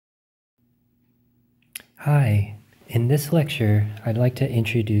Hi, in this lecture, I'd like to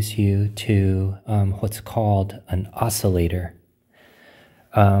introduce you to what's called an oscillator.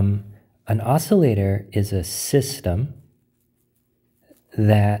 An oscillator is a system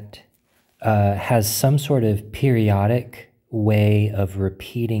that has some sort of periodic way of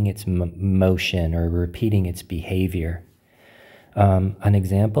repeating its motion or repeating its behavior. An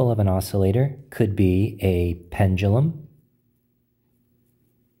example of an oscillator could be a pendulum.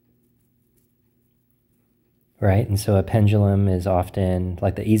 Right? And so a pendulum is often,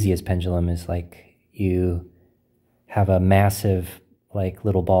 like the easiest pendulum is like you have a massive like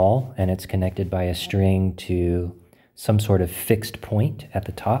little ball and it's connected by a string to some sort of fixed point at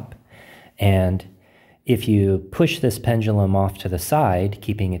the top. And if you push this pendulum off to the side,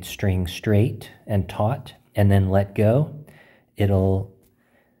 keeping its string straight and taut, and then let go, it'll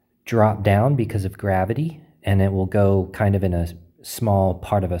drop down because of gravity, and it will go kind of in a small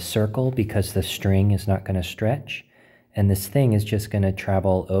part of a circle because the string is not going to stretch, and this thing is just going to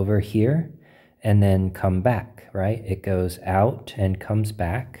travel over here and then come back, right? It goes out and comes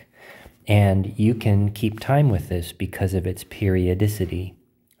back, and you can keep time with this because of its periodicity,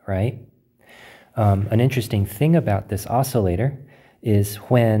 right? An interesting thing about this oscillator is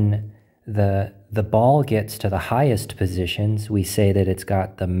when the ball gets to the highest positions, we say that it's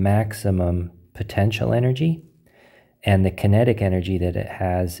got the maximum potential energy, and the kinetic energy that it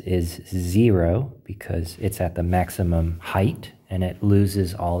has is 0 because it's at the maximum height and it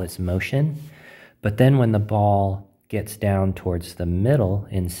loses all its motion. But then when the ball gets down towards the middle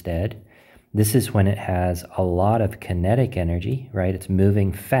instead, this is when it has a lot of kinetic energy, right? It's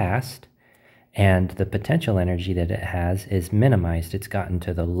moving fast, and the potential energy that it has is minimized. It's gotten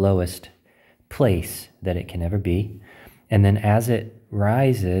to the lowest place that it can ever be. And then as it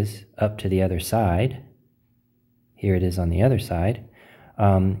rises up to the other side, here it is on the other side,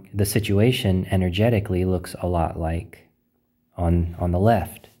 the situation energetically looks a lot like on the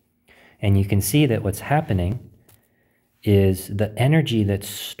left. And you can see that what's happening is the energy that's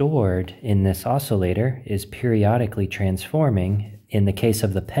stored in this oscillator is periodically transforming. In the case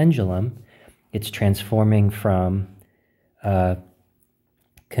of the pendulum, it's transforming from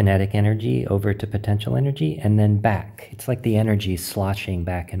kinetic energy over to potential energy and then back. It's like the energy sloshing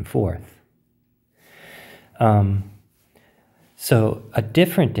back and forth. So a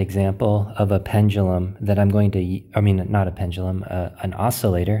different example of a pendulum that I'm going to, not a pendulum, an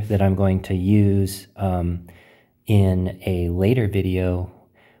oscillator that I'm going to use in a later video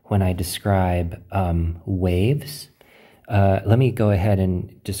when I describe waves. Let me go ahead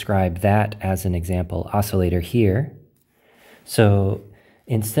and describe that as an example oscillator here. So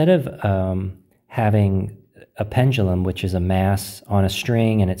instead of having a pendulum, which is a mass on a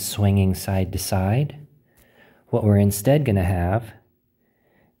string and it's swinging side to side, what we're instead going to have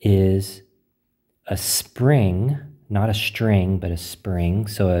is a spring, not a string, but a spring,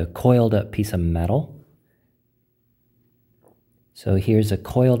 so a coiled up piece of metal. So here's a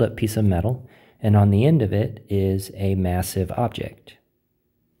coiled up piece of metal, and on the end of it is a massive object,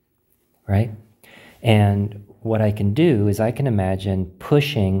 right? And what I can do is I can imagine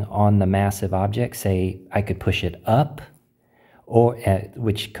pushing on the massive object. Say I could push it up, or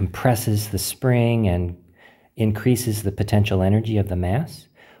which compresses the spring and increases the potential energy of the mass,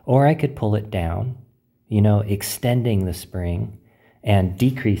 or I could pull it down, extending the spring and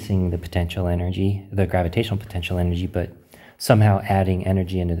decreasing the potential energy, the gravitational potential energy, but somehow adding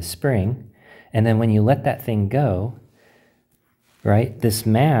energy into the spring. And then when you let that thing go, right, this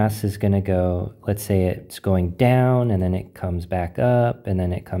mass is going to go, let's say it's going down and then it comes back up and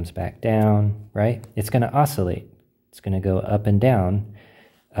then it comes back down, right? It's going to oscillate. It's going to go up and down,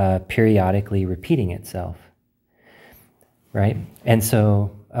 periodically repeating itself. Right? And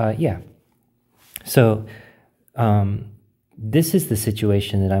so, So this is the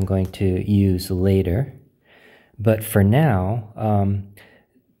situation that I'm going to use later. But for now,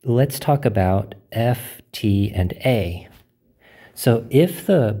 let's talk about F, T, and A. So if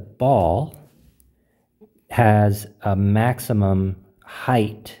the ball has a maximum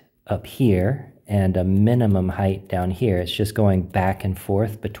height up here and a minimum height down here, it's just going back and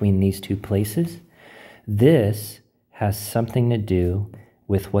forth between these two places, this has something to do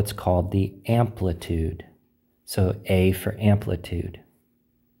with what's called the amplitude. So A for amplitude.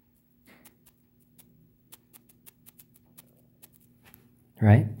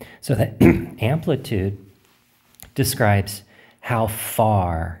 Right? So that amplitude describes how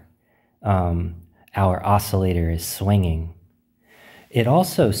far our oscillator is swinging. It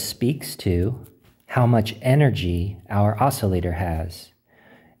also speaks to how much energy our oscillator has.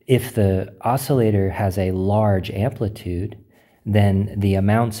 If the oscillator has a large amplitude, then the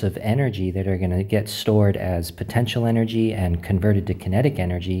amounts of energy that are going to get stored as potential energy and converted to kinetic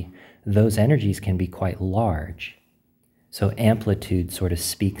energy, those energies can be quite large. So amplitude sort of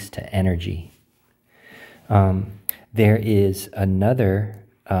speaks to energy. There is another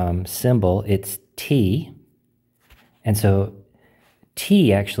symbol, it's T. And so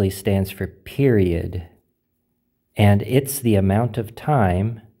T actually stands for period. And it's the amount of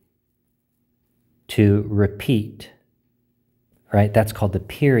time to repeat, right? That's called the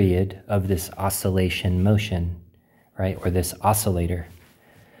period of this oscillation motion, right? Or this oscillator.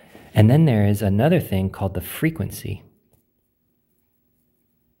 And then there is another thing called the frequency.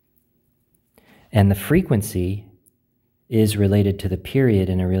 And the frequency is related to the period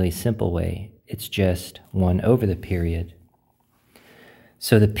in a really simple way. It's just 1 over the period.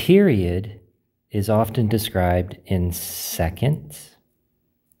 So the period is often described in seconds,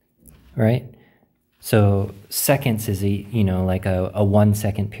 right? So seconds is like a 1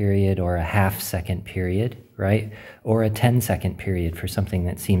 second period or a half second period, right? Or a 10-second period for something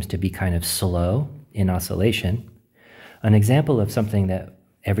that seems to be kind of slow in oscillation. An example of something that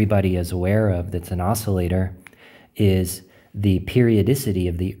everybody is aware of that's an oscillator is the periodicity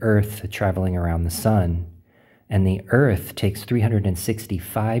of the Earth traveling around the sun. And the Earth takes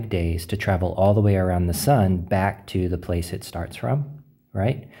 365 days to travel all the way around the sun back to the place it starts from,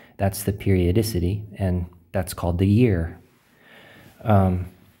 right? That's the periodicity, and that's called the year.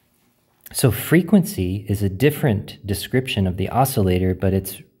 So frequency is a different description of the oscillator, but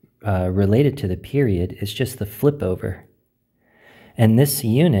it's related to the period. It's just the flip over. And this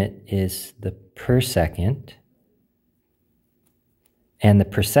unit is the per second. And the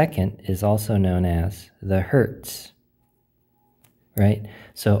per second is also known as the hertz, right?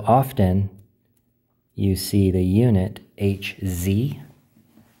 So often you see the unit Hz.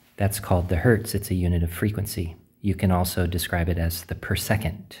 That's called the hertz. It's a unit of frequency. You can also describe it as the per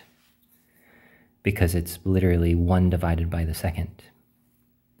second because it's literally 1 divided by the second.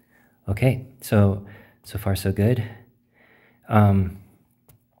 Okay, so far so good.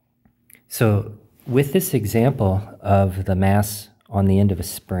 So with this example of the mass on the end of a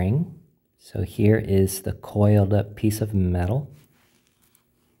spring, so here is the coiled up piece of metal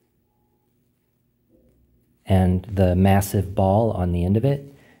and the massive ball on the end of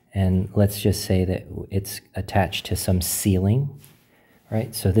it, and let's just say that it's attached to some ceiling,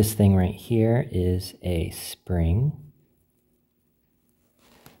 right? So this thing right here is a spring,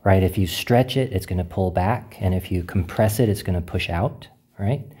 right? If you stretch it, it's going to pull back, and if you compress it, it's going to push out,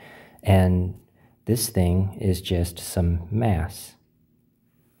 right? And this thing is just some mass.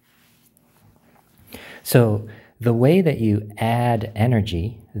 So the way that you add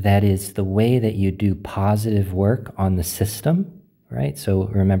energy, that is the way that you do positive work on the system, right? So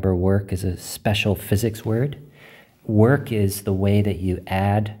remember, work is a special physics word. Work is the way that you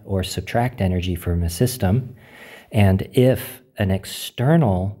add or subtract energy from a system. And if an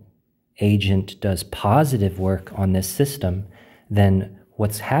external agent does positive work on this system, then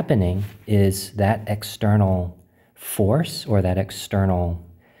what's happening is that external force or that external,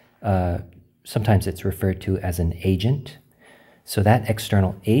 sometimes it's referred to as an agent. So that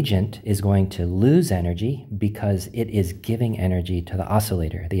external agent is going to lose energy because it is giving energy to the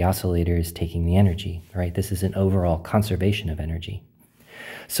oscillator. The oscillator is taking the energy, right? This is an overall conservation of energy.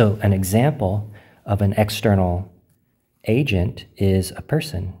 So an example of an external agent is a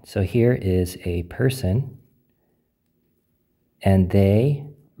person. So here is a person, and they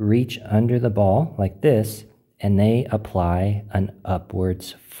reach under the ball like this, and they apply an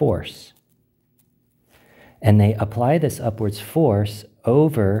upwards force. And they apply this upwards force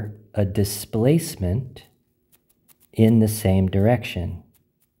over a displacement in the same direction.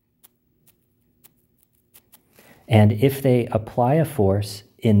 And if they apply a force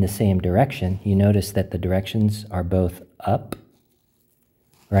in the same direction, you notice that the directions are both up,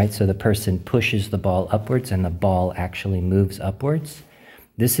 right? So the person pushes the ball upwards and the ball actually moves upwards.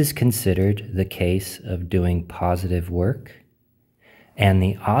 This is considered the case of doing positive work, and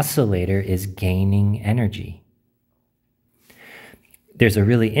the oscillator is gaining energy. There's a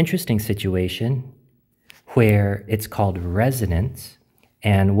really interesting situation where it's called resonance,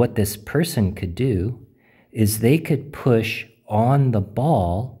 and what this person could do is they could push on the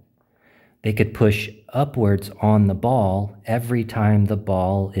ball, they could push upwards on the ball every time the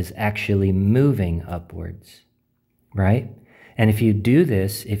ball is actually moving upwards, right? And if you do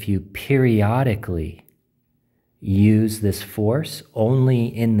this, if you periodically use this force only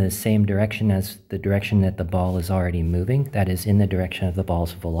in the same direction as the direction that the ball is already moving, that is in the direction of the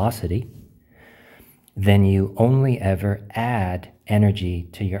ball's velocity, then you only ever add energy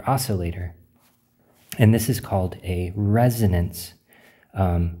to your oscillator. And this is called a resonance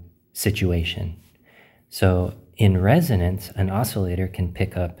situation. So in resonance, an oscillator can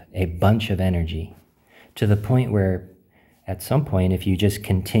pick up a bunch of energy to the point where at some point, if you just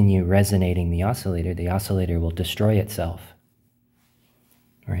continue resonating the oscillator will destroy itself,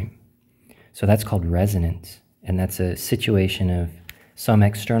 right? So that's called resonance. And that's a situation of some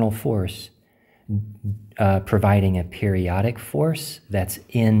external force providing a periodic force that's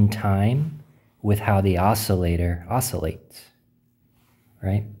in time with how the oscillator oscillates,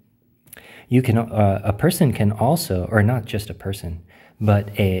 right? You can, a person can also, or not just a person,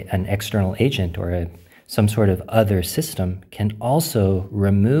 but an external agent or some sort of other system can also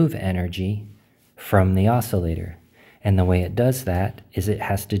remove energy from the oscillator. And the way it does that is it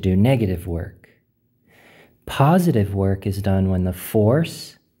has to do negative work. Positive work is done when the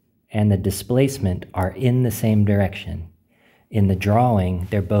force and the displacement are in the same direction. In the drawing,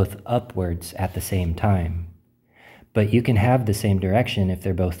 they're both upwards at the same time. But you can have the same direction if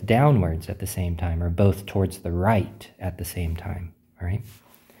they're both downwards at the same time or both towards the right at the same time, all right?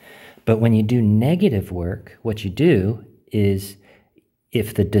 But when you do negative work, what you do is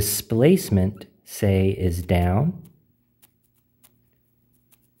if the displacement, say, is down,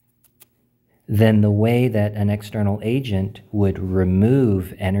 then the way that an external agent would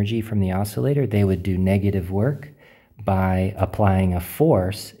remove energy from the oscillator, they would do negative work by applying a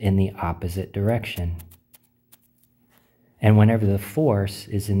force in the opposite direction. And whenever the force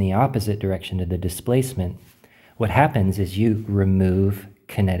is in the opposite direction to the displacement, what happens is you remove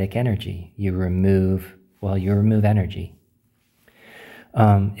kinetic energy. You remove energy.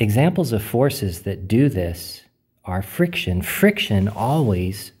 Examples of forces that do this are friction. Friction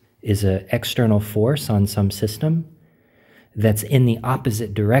always is an external force on some system that's in the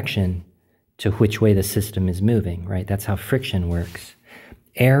opposite direction to which way the system is moving, right? That's how friction works.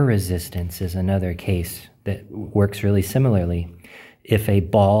 Air resistance is another case that works really similarly. If a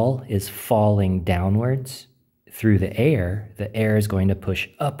ball is falling downwards through the air is going to push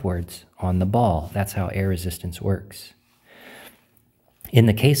upwards on the ball. That's how air resistance works. In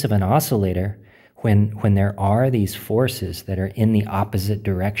the case of an oscillator, when there are these forces that are in the opposite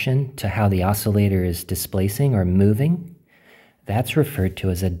direction to how the oscillator is displacing or moving, that's referred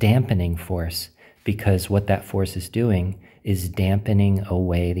to as a dampening force, because what that force is doing is dampening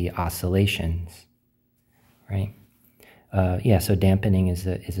away the oscillations, right? So dampening is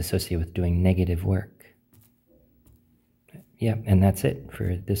associated with doing negative work. Yeah, and that's it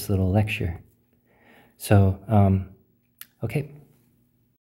for this little lecture. So, okay.